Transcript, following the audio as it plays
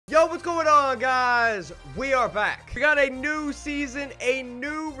Yo, what's going on, guys? We are back. We got a new season, a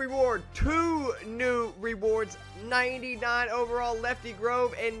new reward, 2 new rewards, 99 overall Lefty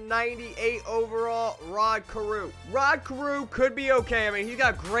Grove and 98 overall Rod Carew. Rod Carew could be okay. I mean, he's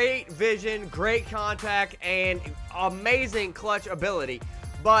got great vision, great contact, and amazing clutch ability.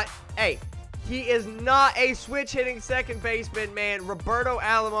 But, hey, he is not a switch-hitting second baseman, man. Roberto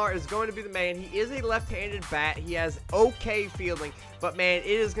Alomar is going to be the man. He is a left-handed bat. He has okay fielding. But, man, it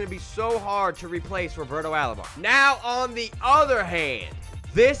is going to be so hard to replace Roberto Alomar. Now, on the other hand,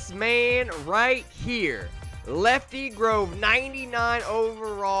 this man right here, Lefty Grove, 99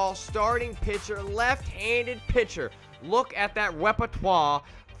 overall, starting pitcher, left-handed pitcher. Look at that repertoire.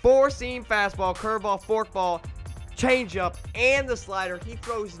 4-seam fastball, curveball, forkball, changeup, and the slider. He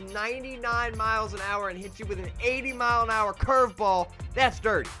throws 99 miles an hour and hits you with an 80-mile-an-hour curveball. That's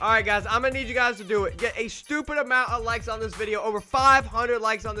dirty. All right, guys, I'm gonna need you guys to do it. Get a stupid amount of likes on this video, over 500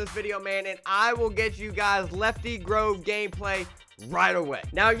 likes on this video, man, and I will get you guys Lefty Grove gameplay right away.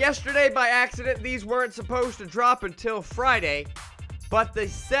 Now, yesterday, by accident, these weren't supposed to drop until Friday, but the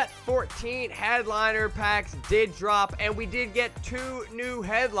set 14 headliner packs did drop, and we did get 2 new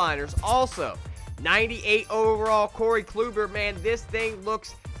headliners also. 98 overall Corey Kluber, man, this thing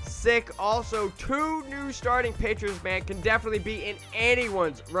looks sick. Also, 2 new starting pitchers, man, can definitely be in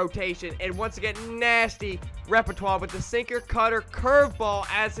anyone's rotation. And once again, nasty repertoire with the sinker, cutter, curveball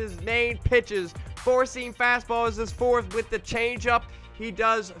as his main pitches. 4-seam fastball is his 4th with the changeup. He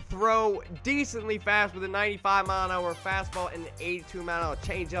does throw decently fast with a 95-mile-an-hour fastball and an 82-mile-an-hour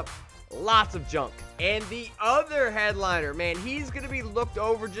changeup. Lots of junk. And the other headliner, man, he's going to be looked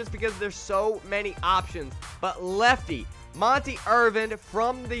over just because there's so many options. But lefty, Monte Irvin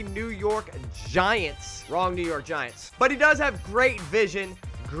from the New York Giants. Wrong New York Giants. But he does have great vision,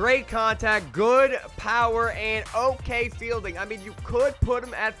 great contact, good power, and okay fielding. I mean, you could put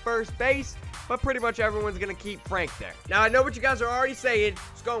him at first base, but pretty much everyone's going to keep Frank there. Now, I know what you guys are already saying.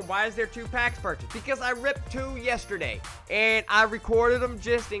 Scomo, why is there 2 packs purchased? Because I ripped 2 yesterday, and I recorded them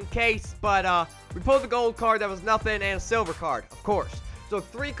just in case, but we pulled the gold card that was nothing and a silver card, of course. So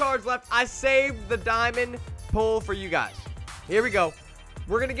 3 cards left. I saved the diamond pull for you guys. Here we go.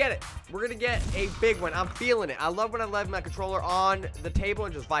 We're going to get it. We're going to get a big one. I'm feeling it. I love when I leave my controller on the table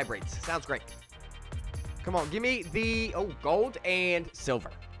and just vibrates. Sounds great. Come on, give me the, gold and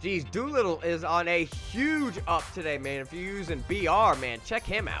silver. Jeez, Doolittle is on a huge up today, man. If you're using BR, man, check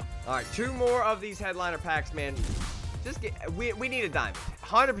him out. All right, 2 more of these headliner packs, man. Just get, we need a diamond.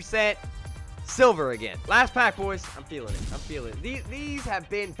 100% silver again. Last pack, boys. I'm feeling it. I'm feeling it. These have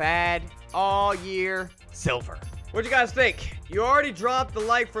been bad all year. Silver. What do you guys think? You already dropped the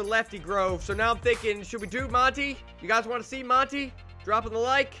like for Lefty Grove, so now I'm thinking, should we do Monty? You guys want to see Monty dropping the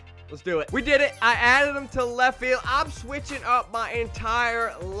like? Let's do it. We did it. I added him to left field. I'm switching up my entire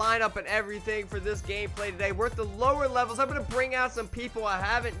lineup and everything for this gameplay today. We're at the lower levels. I'm going to bring out some people I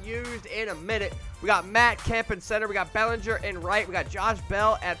haven't used in a minute. We got Matt Kemp in center. We got Bellinger in right. We got Josh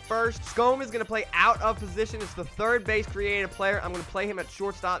Bell at first. Scomo is going to play out of position. It's the 3rd base creative player. I'm going to play him at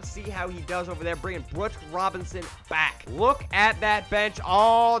shortstop, see how he does over there, bringing Brooks Robinson back. Look at that bench,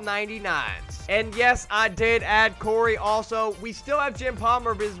 all 99s. And yes, I did add Corey also. We still have Jim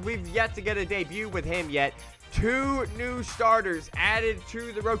Palmer because we've yet to get a debut with him yet. 2 new starters added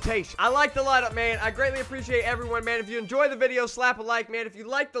to the rotation. I like the lineup, man. I greatly appreciate everyone, man. If you enjoy the video, slap a like, man. If you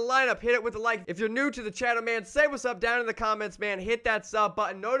like the lineup, hit it with a like. If you're new to the channel, man, say what's up down in the comments, man. Hit that sub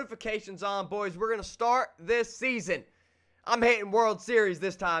button. Notifications on, boys. We're going to start this season. I'm hitting World Series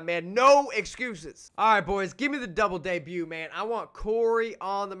this time, man. No excuses. All right, boys. Give me the double debut, man. I want Corey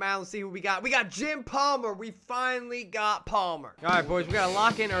on the mound. Let's see what we got. We got Jim Palmer. We finally got Palmer. All right, boys. We got to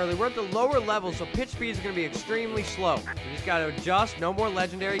lock in early. We're at the lower level, so pitch speed is going to be extremely slow. We just got to adjust. No more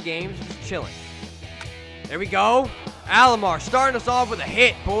legendary games. Just chilling. There we go. Alomar starting us off with a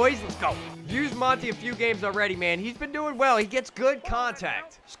hit, boys. Let's go. Used Monty a few games already, man. He's been doing well. He gets good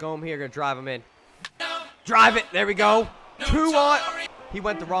contact. Scomo here. Going to drive him in. Drive it. There we go. 2 on. He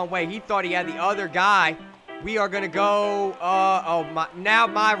went the wrong way. He thought he had the other guy. We are going to go. Now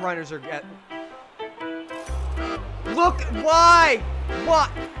my runners are. Look. Why? What?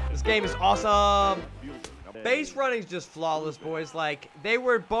 This game is awesome. Base running is just flawless, boys. Like, they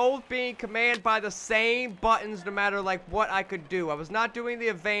were both being commanded by the same buttons no matter, like, what I could do. I was not doing the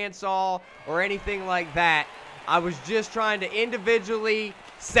advance all or anything like that. I was just trying to individually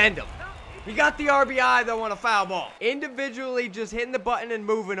send them. He got the RBI, though, on a foul ball. Individually just hitting the button and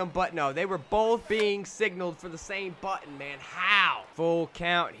moving them, but no. They were both being signaled for the same button, man. How? Full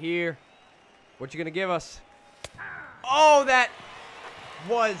count here. What you gonna give us? Oh, that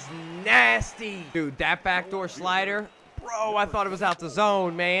was nasty. Dude, that backdoor slider Bro, I thought it was out the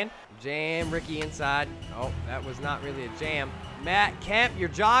zone, man. Jam, Ricky inside. Oh, that was not really a jam. Matt Kemp, you're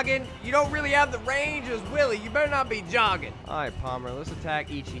jogging. You don't really have the range as Willie. You better not be jogging. All right, Palmer, let's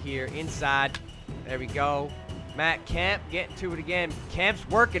attack Ichi here. Inside. There we go. Matt Kemp getting to it again. Kemp's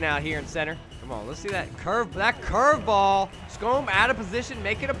working out here in center. Come on, let's see that curve ball. Scomo out of position,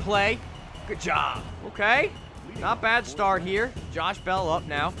 making a play. Good job. Okay. Not bad start here. Josh Bell up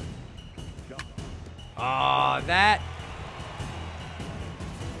now. Oh, that.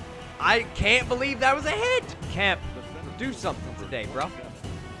 I can't believe that was a hit. Kemp, do something today, bro.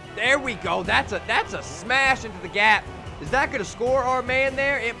 There we go. That's a smash into the gap. Is that going to score our man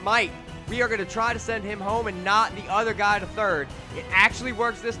there? It might. We are going to try to send him home and not the other guy to third. It actually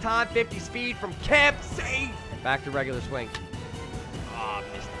works this time. 50 speed from Kemp. Safe. Back to regular swing. Oh,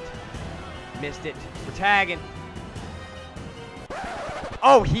 missed it. Missed it. We're tagging.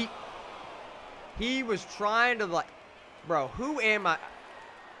 Oh, he was trying to, like, bro, who am I?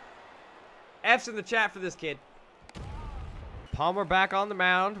 F's in the chat for this kid. Palmer back on the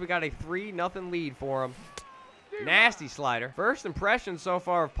mound. We got a 3-0 lead for him. Nasty slider. First impression so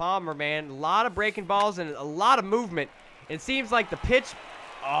far of Palmer, man. A lot of breaking balls and a lot of movement. It seems like the pitch.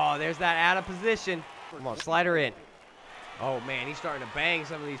 Oh, there's that out of position. Come on, slider in. Oh, man, he's starting to bang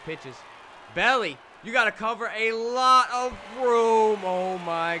some of these pitches. Belly, you got to cover a lot of room. Oh,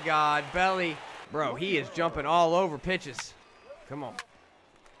 my God. Belly. Bro, he is jumping all over pitches. Come on.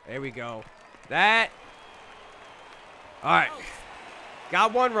 There we go. That. All right.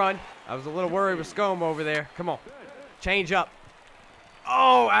 Got one run. I was a little worried with Scomo over there. Come on. Change up.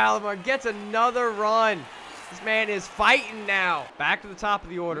 Oh, Alomar gets another run. This man is fighting now. Back to the top of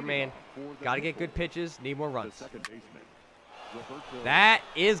the order, man. Got to get good pitches. Need more runs. That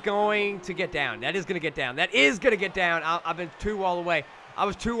is going to get down. That is going to get down. That is going to get down. I've been 2 all the way. I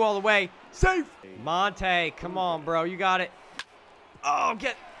was 2 all the way. Safe. Monte, come on, bro. You got it. Oh,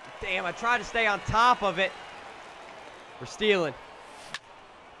 damn, I tried to stay on top of it. We're stealing.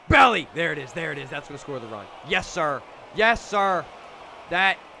 Belly. There it is. There it is. That's going to score the run. Yes, sir. Yes, sir.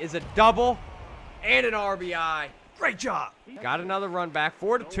 That is a double and an RBI. Great job. Got another run back.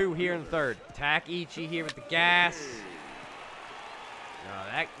 4-2 here in the third. Attack Ichi here with the gas.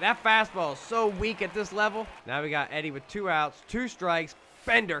 No, that fastball is so weak at this level. Now we got Eddie with 2 outs, 2 strikes.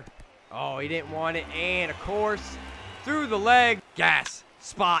 Bender. Oh, he didn't want it. And, of course, through the leg. Gas.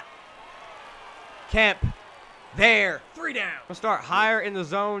 Spot. Kemp. There. 3 down. I'll start higher in the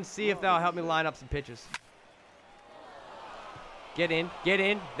zone. See if that'll help me line up some pitches. Get in. Get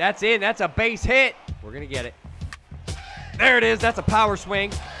in. That's in. That's a base hit. We're going to get it. There it is. That's a power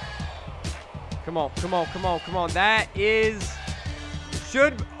swing. Come on. Come on. Come on. Come on. That is...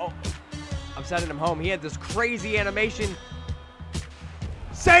 Oh, I'm sending him home. He had this crazy animation.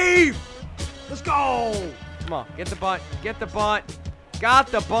 Save! Let's go! Come on, get the bunt. Get the bunt. Got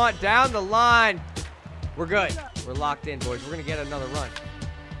the bunt down the line. We're good. We're locked in, boys. We're going to get another run.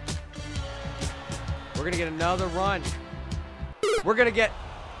 We're going to get another run. We're going to get...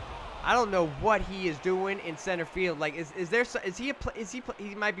 I don't know what he is doing in center field. Like,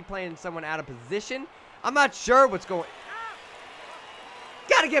 he might be playing someone out of position. I'm not sure what's going...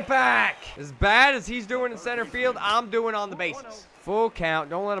 Gotta get back. As bad as he's doing in center field, I'm doing on the bases. Full count.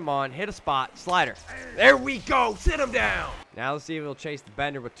 Don't let him on. Hit a spot. Slider. There we go. Sit him down. Now let's see if he'll chase the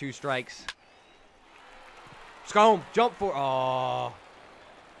Bender with 2 strikes. Scomo. Jump for. Oh.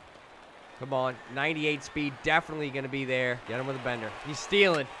 Come on. 98 speed. Definitely going to be there. Get him with a Bender. He's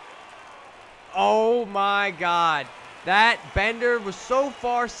stealing. Oh, my God. That Bender was so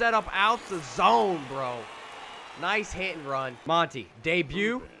far set up out the zone, bro. Nice hit and run. Monty,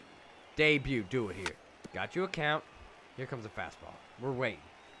 debut. Debut. Do it here. Got you a count. Here comes a fastball. We're waiting.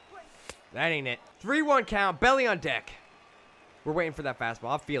 That ain't it. 3-1 count. Belly on deck. We're waiting for that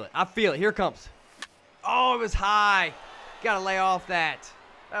fastball. I feel it. I feel it. Here it comes. Oh, it was high. Got to lay off that.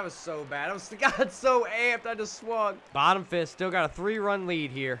 That was so bad. I got so amped. I just swung. Bottom fifth. Still got a 3-run lead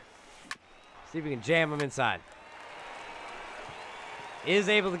here. See if we can jam him inside. Is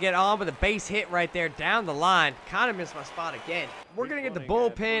able to get on with a base hit right there down the line. Kind of missed my spot again. We're going to get the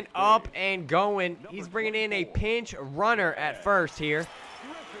bullpen up and going. He's bringing in a pinch runner at first here.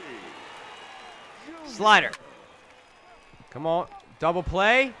 Slider. Come on. Double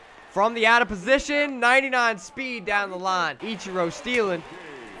play. From the out of position. 99 speed down the line. Ichiro stealing.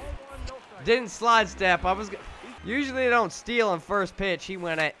 Didn't slide step. Usually they don't steal on first pitch. He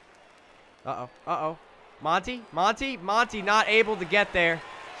went at... Uh-oh. Uh-oh. Monty not able to get there.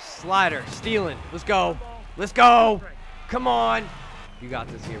 Slider, stealing. Let's go. Let's go. Come on. You got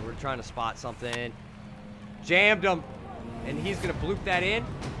this here. We're trying to spot something. Jammed him. And he's going to bloop that in.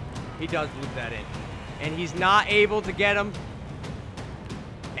 He does bloop that in. And he's not able to get him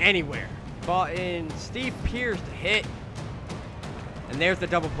anywhere. Ball in Steve Pierce to hit. And there's the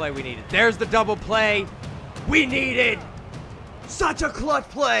double play we needed. There's the double play we needed. Such a clutch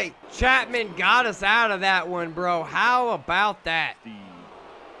play. Chapman got us out of that one, bro. How about that?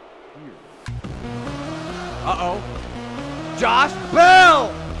 Uh-oh. Josh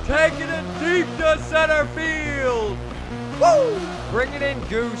Bell taking it deep to center field. Woo! Bringing in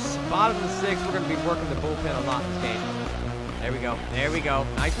Goose. Bottom of the 6th. We're going to be working the bullpen a lot in this game. There we go. There we go.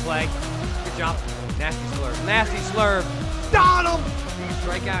 Nice play. Good job. Nasty slurve. Nasty slurve. Got him!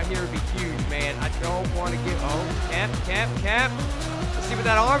 Strikeout here would be huge, man. I don't want to get... Oh, Kemp. Let's see what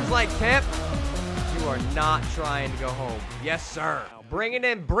that arm's like, Kemp. You are not trying to go home. Yes, sir. Bringing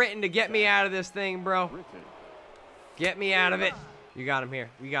in Britton to get me out of this thing, bro. Get me out of it. You got him here.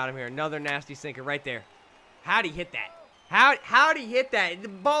 We got him here. Another nasty sinker right there. How'd he hit that? How'd he hit that? The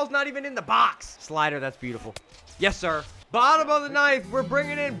ball's not even in the box. Slider, that's beautiful. Yes, sir. Bottom of the 9th, we're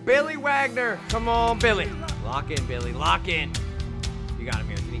bringing in Billy Wagner. Come on, Billy. Lock in, Billy. Lock in. You got him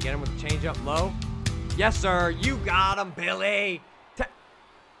here. Can you get him with the changeup low? Yes, sir. You got him, Billy.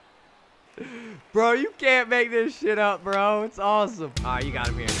 Bro, you can't make this shit up, bro. It's awesome. All right, you got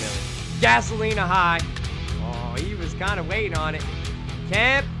him here, Billy. Gasolina high. Oh, he was kind of waiting on it.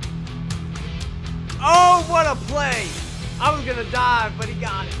 Kemp. Oh, what a play. I was going to dive, but he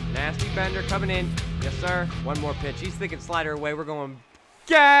got it. Nasty bender coming in. Yes, sir. One more pitch. He's thinking slider away. We're going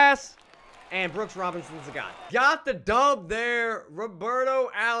gas. And Brooks Robinson's the guy. Got the dub there. Roberto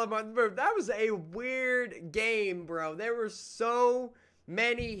Alomar. That was a weird game, bro. There were so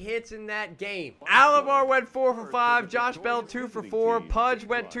many hits in that game. Alomar went 4 for 5. Josh Bell 2 for 4. Pudge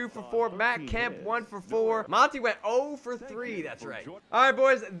went 2 for 4. Matt Kemp 1 for 4. Monty went 0 for 3. That's right. All right,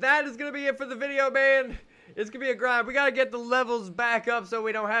 boys. That is going to be it for the video, man. It's going to be a grind. We got to get the levels back up so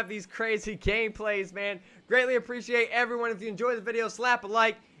we don't have these crazy gameplays, man. Greatly appreciate everyone. If you enjoyed the video, slap a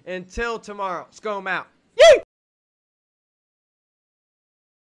like. Until tomorrow, Scomo out. Yee!